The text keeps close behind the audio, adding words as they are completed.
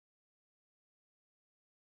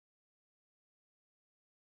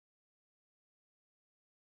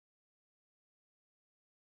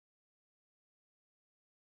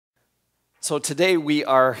So today we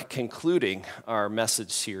are concluding our message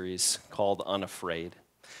series called Unafraid.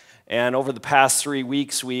 And over the past 3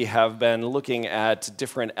 weeks, we have been looking at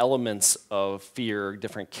different elements of fear,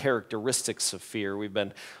 different characteristics of fear. We've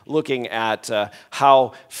been looking at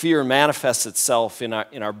how fear manifests itself in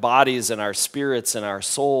our bodies and our spirits and our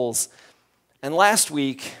souls. And last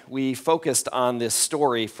week, we focused on this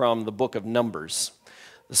story from the book of Numbers,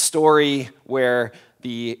 the story where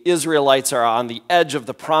the Israelites are on the edge of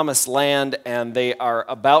the promised land and they are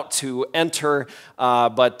about to enter,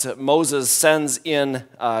 but Moses sends in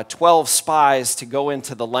 12 spies to go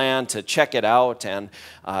into the land to check it out, and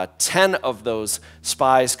 10 of those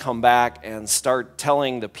spies come back and start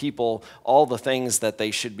telling the people all the things that they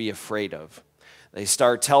should be afraid of. They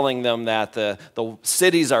start telling them that the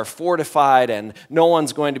cities are fortified and no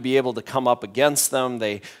one's going to be able to come up against them.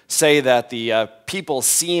 They say that the people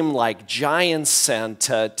seem like giants, and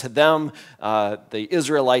to them, the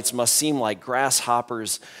Israelites must seem like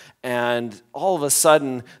grasshoppers. And all of a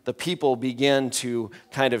sudden, the people begin to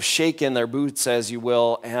kind of shake in their boots, as you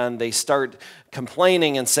will, and they start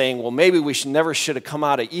complaining and saying, well, maybe we never should have come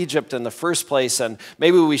out of Egypt in the first place, and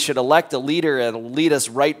maybe we should elect a leader that will lead us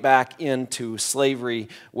right back into slavery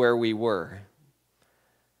where we were.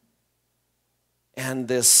 And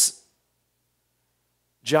this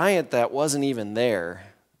giant that wasn't even there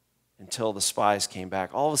until the spies came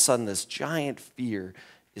back, all of a sudden this giant fear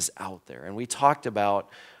is out there. And we talked about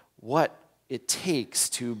what it takes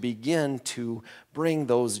to begin to bring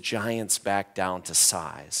those giants back down to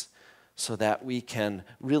size so that we can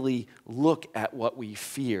really look at what we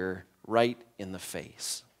fear right in the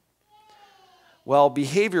face. Well,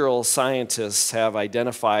 behavioral scientists have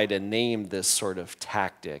identified and named this sort of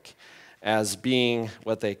tactic as being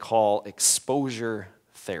what they call exposure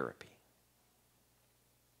therapy.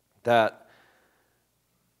 That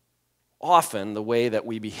often the way that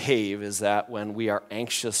we behave is that when we are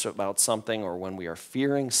anxious about something or when we are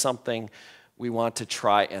fearing something, we want to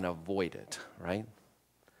try and avoid it, right?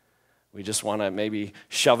 We just want to maybe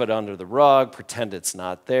shove it under the rug, pretend it's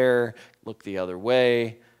not there, look the other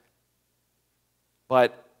way.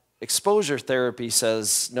 But exposure therapy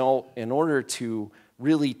says, no, in order to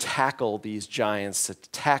really tackle these giants, to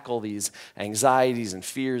tackle these anxieties and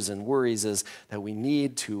fears and worries, is that we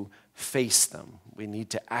need to face them. We need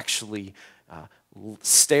to actually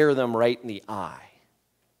stare them right in the eye.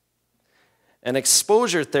 And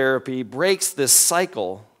exposure therapy breaks this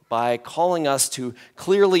cycle by calling us to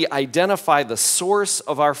clearly identify the source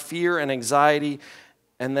of our fear and anxiety,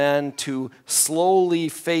 and then to slowly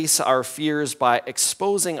face our fears by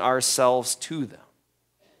exposing ourselves to them.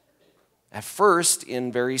 At first,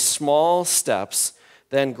 in very small steps,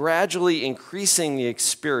 then gradually increasing the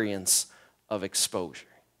experience of exposure.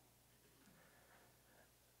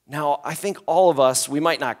 Now, I think all of us, we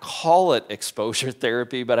might not call it exposure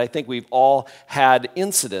therapy, but I think we've all had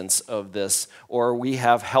incidents of this, or we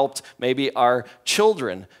have helped maybe our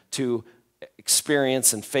children to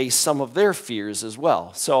experience and face some of their fears as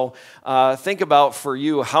well. So think about for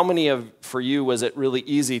you, how many for you was it really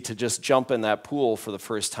easy to just jump in that pool for the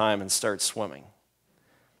first time and start swimming?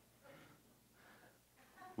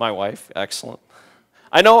 My wife, excellent.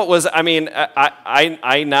 I know it was,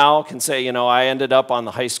 I now can say, I ended up on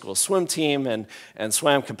the high school swim team and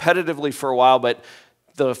swam competitively for a while, but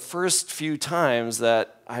the first few times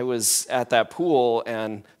that I was at that pool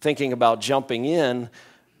and thinking about jumping in,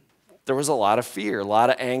 there was a lot of fear, a lot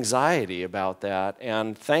of anxiety about that.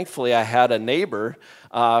 And thankfully, I had a neighbor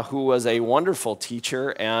who was a wonderful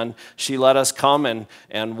teacher, and she let us come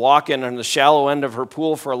and walk in on the shallow end of her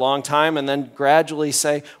pool for a long time, and then gradually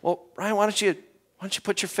say, well, Ryan, why don't you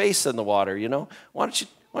put your face in the water, Why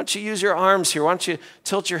don't you use your arms here? Why don't you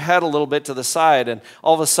tilt your head a little bit to the side? And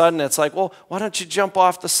all of a sudden, it's like, well, why don't you jump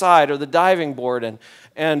off the side or the diving board?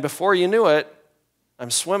 And before you knew it,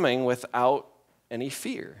 I'm swimming without any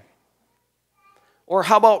fear. Or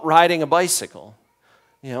how about riding a bicycle?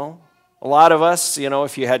 A lot of us,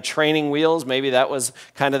 if you had training wheels, maybe that was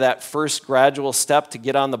kind of that first gradual step to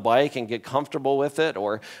get on the bike and get comfortable with it.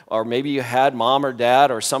 Or maybe you had mom or dad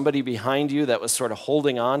or somebody behind you that was sort of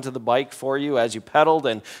holding on to the bike for you as you pedaled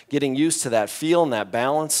and getting used to that feel and that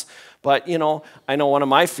balance. But, I know one of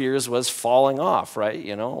my fears was falling off,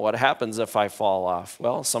 right? What happens if I fall off?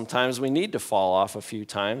 Well, sometimes we need to fall off a few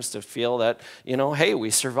times to feel that, hey, we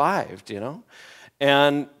survived,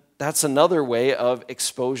 And that's another way of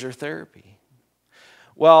exposure therapy.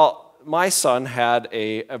 Well, my son had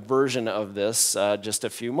a version of this just a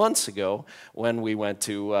few months ago when we went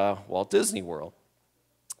to Walt Disney World.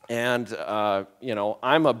 And,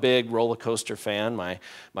 I'm a big roller coaster fan.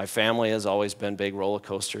 My family has always been big roller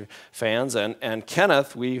coaster fans. And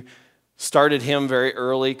Kenneth, we Started him very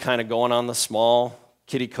early, kind of going on the small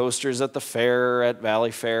kiddie coasters at the fair, at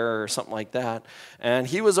Valley Fair or something like that. And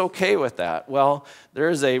he was okay with that. Well,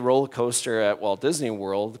 there's a roller coaster at Walt Disney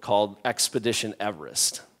World called Expedition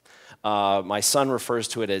Everest. My son refers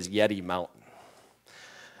to it as Yeti Mountain.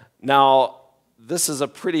 Now, this is a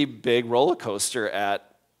pretty big roller coaster at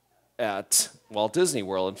Walt Disney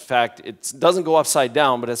World. In fact, it doesn't go upside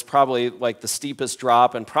down, but it's probably like the steepest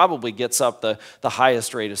drop and probably gets up the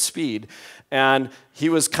highest rate of speed. And he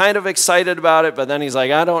was kind of excited about it, but then he's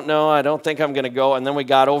like, I don't know, I don't think I'm going to go. And then we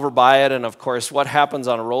got over by it, and of course, what happens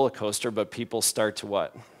on a roller coaster, but people start to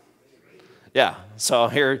what? Yeah, so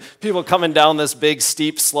here, people coming down this big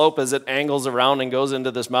steep slope as it angles around and goes into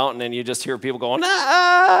this mountain, and you just hear people going,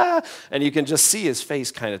 ah! And you can just see his face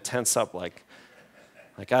kind of tense up like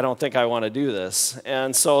I don't think I want to do this.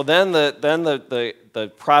 And so then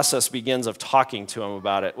the process begins of talking to him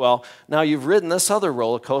about it. Well, now you've ridden this other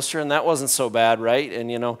roller coaster, and that wasn't so bad, right?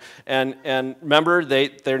 And and remember, they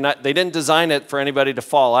didn't design it for anybody to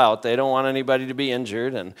fall out. They don't want anybody to be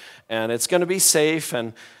injured, and it's going to be safe.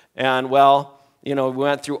 And well, we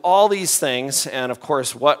went through all these things, and of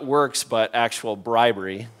course, what works but actual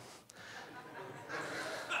bribery?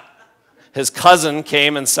 His cousin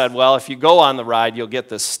came and said, well, if you go on the ride, you'll get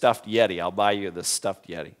this stuffed Yeti. I'll buy you this stuffed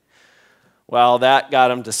Yeti. Well, that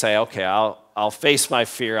got him to say, okay, I'll face my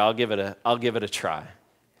fear. I'll give it a try.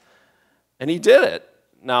 And he did it.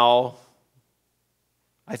 Now,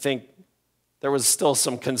 I think there was still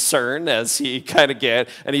some concern as he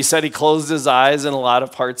and he said he closed his eyes in a lot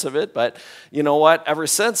of parts of it. But you know what? Ever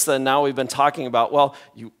since then, now we've been talking about, well,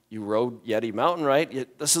 you rode Yeti Mountain, right?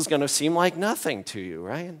 This is going to seem like nothing to you,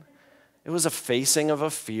 right? It was a facing of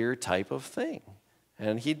a fear type of thing,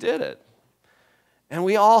 and he did it. And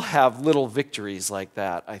we all have little victories like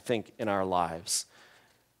that, I think, in our lives.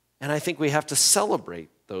 And I think we have to celebrate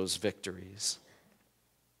those victories.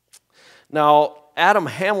 Now, Adam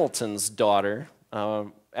Hamilton's daughter,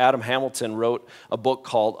 Adam Hamilton wrote a book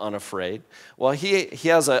called Unafraid. Well, he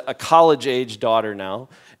has a college-age daughter now,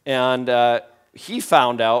 and he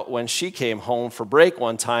found out when she came home for break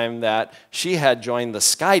one time that she had joined the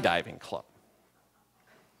skydiving club.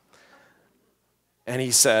 And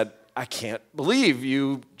he said, I can't believe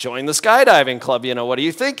you joined the skydiving club. What are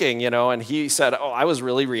you thinking? And he said, I was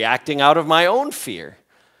really reacting out of my own fear.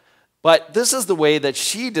 But this is the way that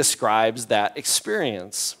she describes that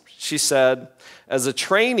experience. She said, as a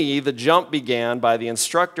trainee, the jump began by the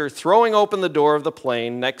instructor throwing open the door of the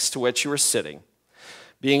plane next to which you were sitting.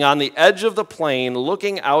 Being on the edge of the plane,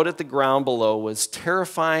 looking out at the ground below was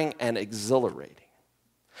terrifying and exhilarating.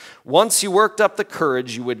 Once you worked up the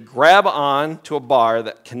courage, you would grab on to a bar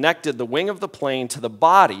that connected the wing of the plane to the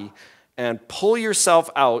body and pull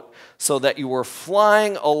yourself out so that you were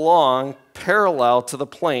flying along parallel to the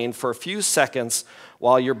plane for a few seconds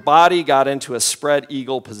while your body got into a spread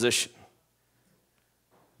eagle position.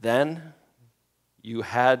 Then you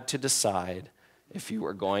had to decide if you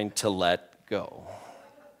were going to let go.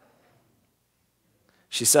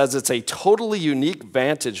 She says it's a totally unique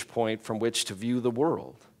vantage point from which to view the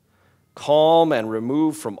world. Calm and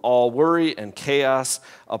removed from all worry and chaos,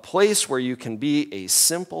 a place where you can be a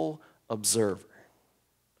simple observer.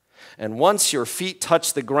 And once your feet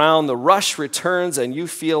touch the ground, the rush returns and you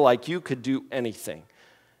feel like you could do anything.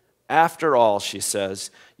 After all, she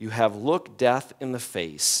says, you have looked death in the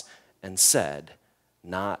face and said,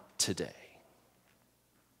 not today.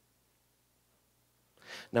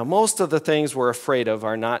 Now, most of the things we're afraid of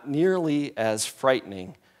are not nearly as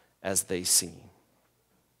frightening as they seem.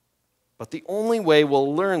 But the only way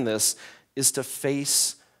we'll learn this is to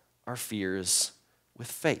face our fears with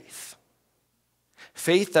faith.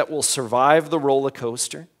 Faith that will survive the roller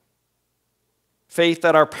coaster. Faith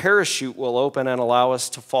that our parachute will open and allow us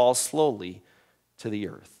to fall slowly to the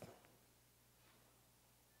earth.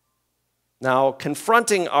 Now,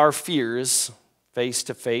 confronting our fears face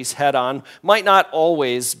to face, head on, might not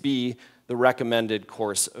always be the recommended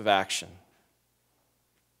course of action.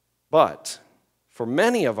 But for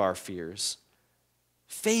many of our fears,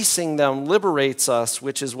 facing them liberates us,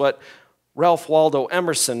 which is what Ralph Waldo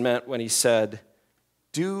Emerson meant when he said,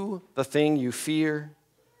 do the thing you fear,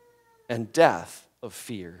 and death of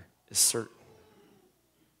fear is certain.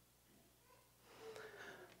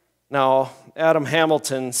 Now, Adam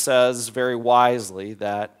Hamilton says very wisely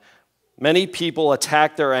that many people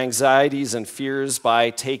attack their anxieties and fears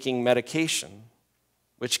by taking medication,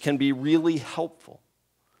 which can be really helpful,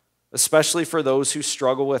 especially for those who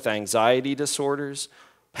struggle with anxiety disorders,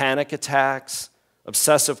 panic attacks,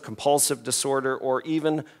 obsessive compulsive disorder, or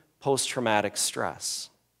even post-traumatic stress.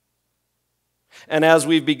 And as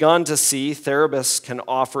we've begun to see, therapists can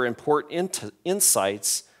offer important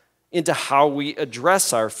insights into how we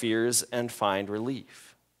address our fears and find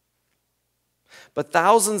relief. But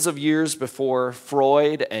thousands of years before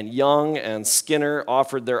Freud and Jung and Skinner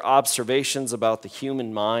offered their observations about the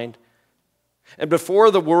human mind, and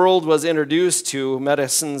before the world was introduced to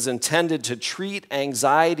medicines intended to treat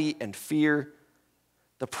anxiety and fear,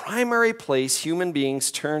 the primary place human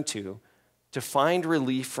beings turned to find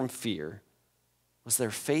relief from fear was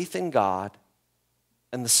their faith in God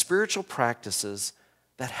and the spiritual practices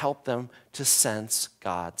that help them to sense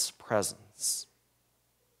God's presence.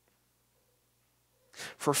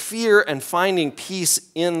 For fear and finding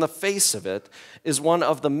peace in the face of it is one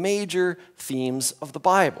of the major themes of the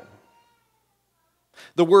Bible.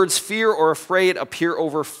 The words fear or afraid appear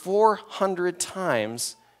over 400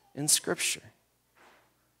 times in Scripture.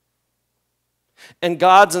 And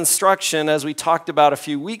God's instruction, as we talked about a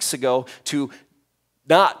few weeks ago, to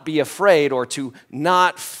not be afraid or to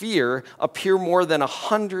not fear appear more than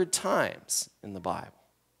 100 times in the Bible.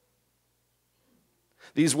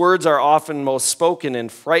 These words are often most spoken in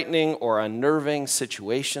frightening or unnerving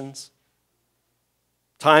situations,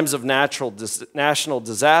 times of national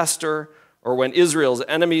disaster, or when Israel's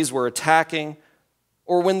enemies were attacking,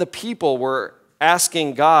 or when the people were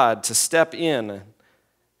asking God to step in and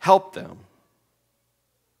help them.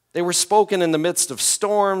 They were spoken in the midst of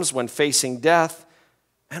storms, when facing death,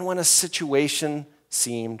 and when a situation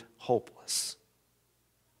seemed hopeless.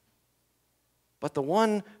 But the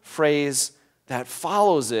one phrase that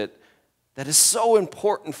follows it that is so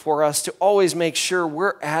important for us to always make sure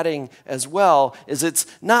we're adding as well is it's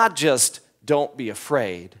not just don't be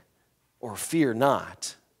afraid or fear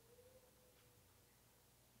not,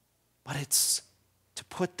 but it's to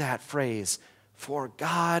put that phrase, for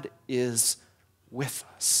God is with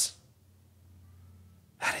us.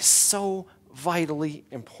 That is so vitally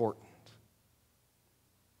important.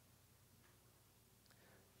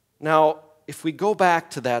 Now, if we go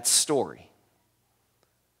back to that story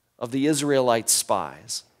of the Israelite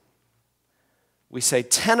spies, we say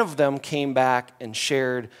 10 of them came back and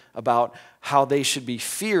shared about how they should be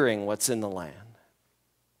fearing what's in the land.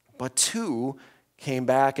 But 2 came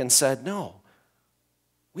back and said, no,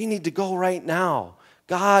 we need to go right now.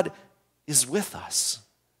 God is with us.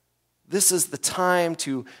 This is the time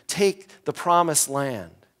to take the promised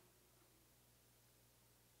land.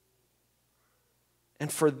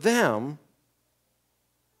 And for them,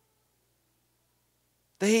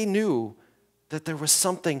 they knew that there was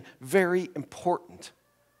something very important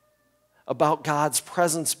about God's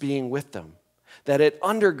presence being with them, that it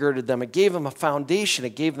undergirded them, it gave them a foundation,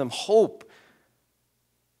 it gave them hope.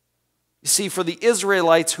 You see, for the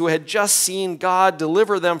Israelites who had just seen God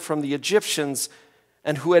deliver them from the Egyptians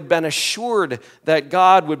and who had been assured that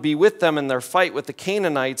God would be with them in their fight with the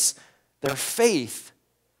Canaanites, their faith,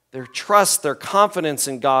 their trust, their confidence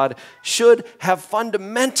in God should have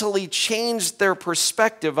fundamentally changed their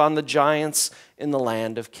perspective on the giants in the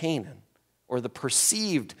land of Canaan, or the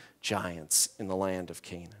perceived giants in the land of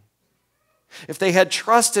Canaan. If they had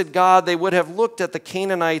trusted God, they would have looked at the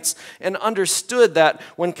Canaanites and understood that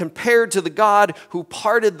when compared to the God who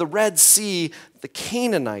parted the Red Sea, the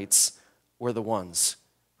Canaanites were the ones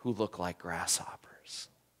who look like grasshoppers.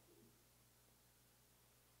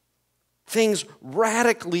 Things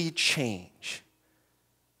radically change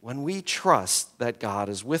when we trust that God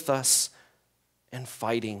is with us and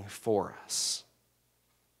fighting for us.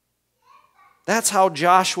 That's how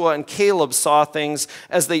Joshua and Caleb saw things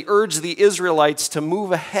as they urged the Israelites to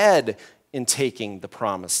move ahead in taking the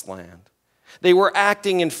promised land. They were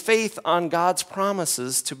acting in faith on God's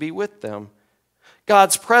promises to be with them.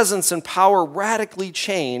 God's presence and power radically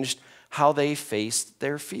changed how they faced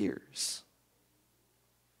their fears.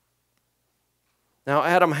 Now,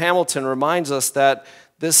 Adam Hamilton reminds us that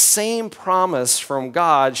this same promise from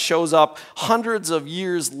God shows up hundreds of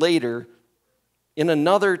years later in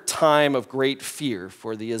another time of great fear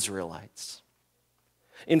for the Israelites.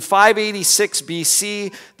 In 586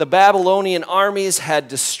 BC, the Babylonian armies had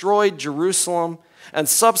destroyed Jerusalem and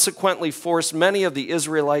subsequently forced many of the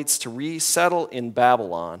Israelites to resettle in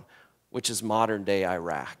Babylon, which is modern-day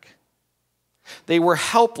Iraq. They were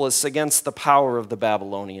helpless against the power of the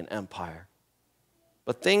Babylonian Empire,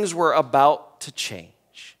 but things were about to change.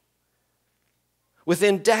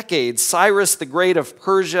 Within decades, Cyrus the Great of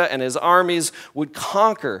Persia and his armies would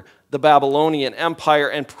conquer the Babylonian Empire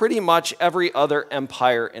and pretty much every other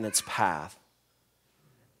empire in its path.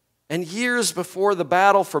 And years before the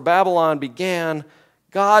battle for Babylon began,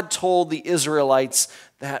 God told the Israelites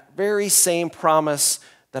that very same promise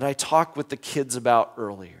that I talked with the kids about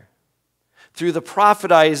earlier. Through the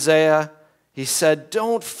prophet Isaiah, He said,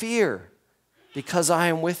 "Don't fear, because I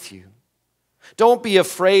am with you. Don't be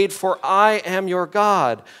afraid, for I am your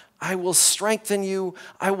God. I will strengthen you.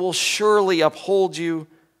 I will surely uphold you.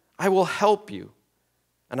 I will help you,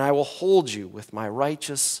 and I will hold you with my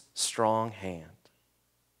righteous, strong hand."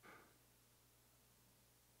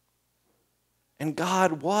 And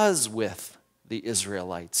God was with the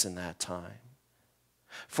Israelites in that time.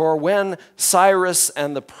 For when Cyrus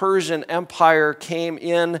and the Persian Empire came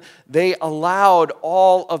in, they allowed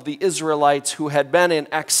all of the Israelites who had been in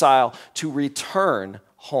exile to return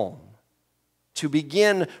home, to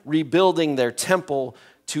begin rebuilding their temple,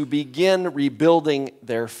 to begin rebuilding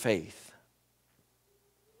their faith.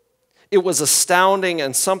 It was astounding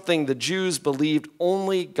and something the Jews believed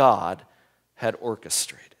only God had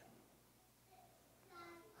orchestrated.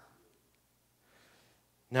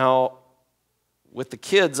 Now, with the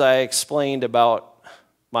kids, I explained about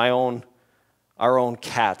our own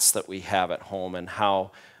cats that we have at home, and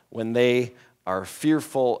how when they are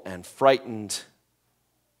fearful and frightened,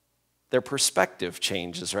 their perspective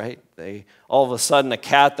changes, right? All of a sudden, a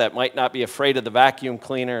cat that might not be afraid of the vacuum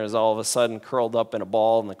cleaner is all of a sudden curled up in a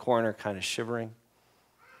ball in the corner, kind of shivering.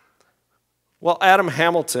 Well, Adam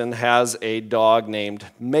Hamilton has a dog named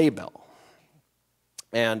Maybelle.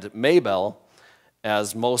 And Maybelle,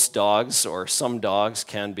 as most dogs, or some dogs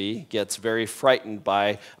can be, gets very frightened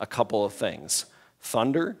by a couple of things: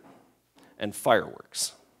 thunder and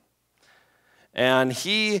fireworks. And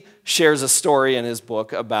he shares a story in his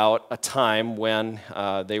book about a time when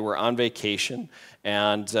they were on vacation,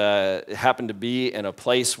 and it happened to be in a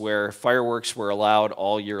place where fireworks were allowed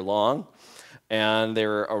all year long. And they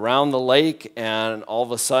were around the lake, and all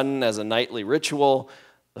of a sudden, as a nightly ritual,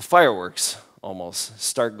 the fireworks almost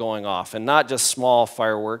start going off. And not just small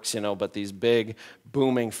fireworks, but these big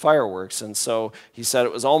booming fireworks. And so he said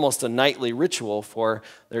it was almost a nightly ritual for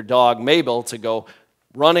their dog Mabel to go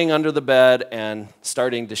running under the bed and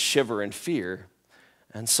starting to shiver in fear.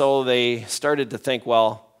 And so they started to think,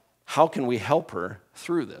 well, how can we help her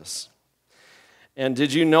through this? And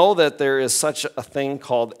did you know that there is such a thing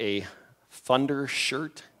called a thunder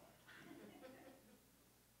shirt?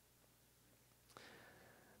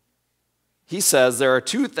 He says there are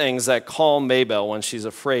two things that calm Maybelle when she's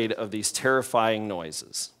afraid of these terrifying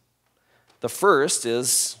noises. The first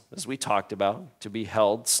is, as we talked about, to be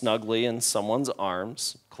held snugly in someone's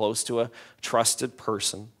arms, close to a trusted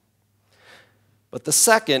person. But the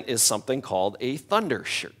second is something called a thunder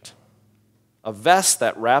shirt, a vest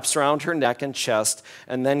that wraps around her neck and chest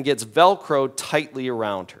and then gets Velcroed tightly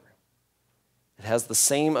around her. It has the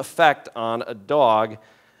same effect on a dog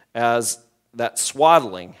as that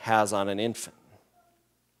swaddling has on an infant.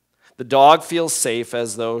 The dog feels safe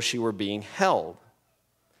as though she were being held.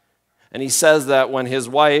 And he says that when his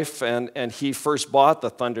wife and he first bought the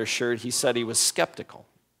thunder shirt, he said he was skeptical.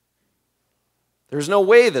 "There's no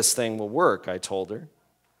way this thing will work," I told her.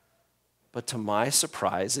 But to my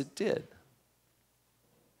surprise, it did.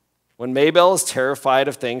 When Maybelle is terrified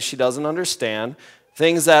of things she doesn't understand,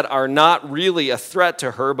 things that are not really a threat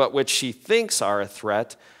to her, but which she thinks are a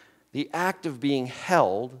threat, the act of being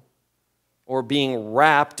held or being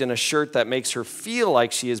wrapped in a shirt that makes her feel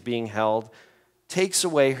like she is being held takes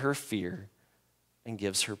away her fear and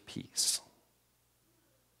gives her peace.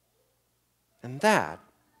 And that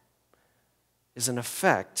is an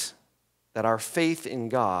effect that our faith in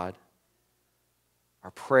God,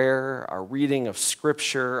 our prayer, our reading of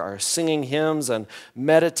Scripture, our singing hymns, and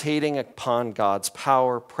meditating upon God's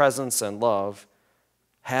power, presence, and love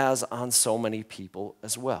has on so many people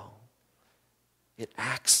as well. It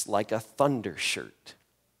acts like a thunder shirt.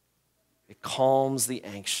 It calms the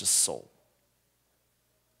anxious soul.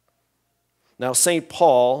 Now, St.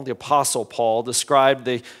 Paul, the Apostle Paul, described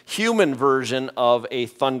the human version of a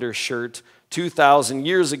thunder shirt 2,000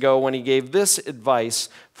 years ago when he gave this advice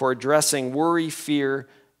for addressing worry, fear,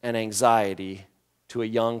 and anxiety to a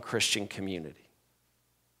young Christian community.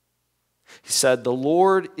 He said, "The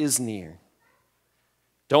Lord is near.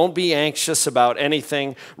 Don't be anxious about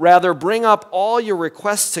anything. Rather, bring up all your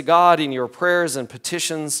requests to God in your prayers and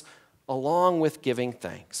petitions, along with giving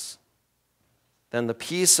thanks. Then the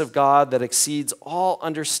peace of God that exceeds all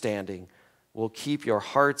understanding will keep your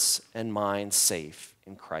hearts and minds safe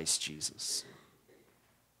in Christ Jesus."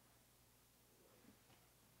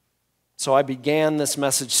 So I began this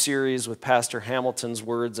message series with Pastor Hamilton's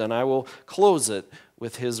words, and I will close it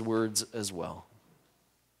with his words as well.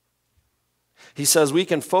 He says, we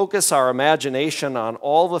can focus our imagination on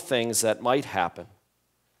all the things that might happen.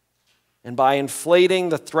 And by inflating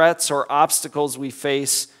the threats or obstacles we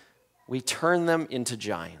face, we turn them into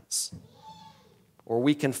giants or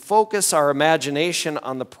we can focus our imagination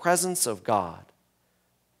on the presence of God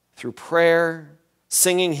through prayer,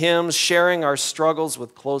 singing hymns, sharing our struggles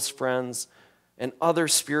with close friends, and other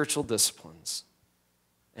spiritual disciplines.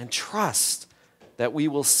 And trust that we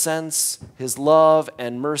will sense his love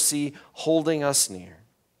and mercy holding us near.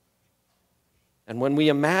 And when we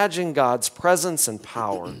imagine God's presence and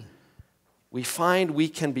power, we find we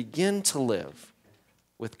can begin to live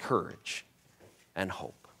with courage and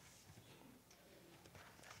hope.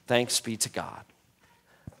 Thanks be to God.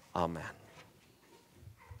 Amen.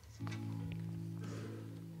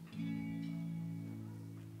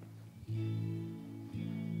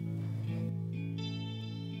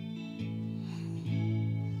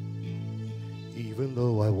 Even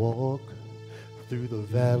though I walk through the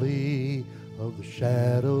valley of the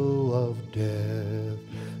shadow of death,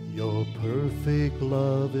 your perfect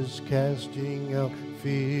love is casting out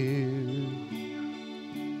fear.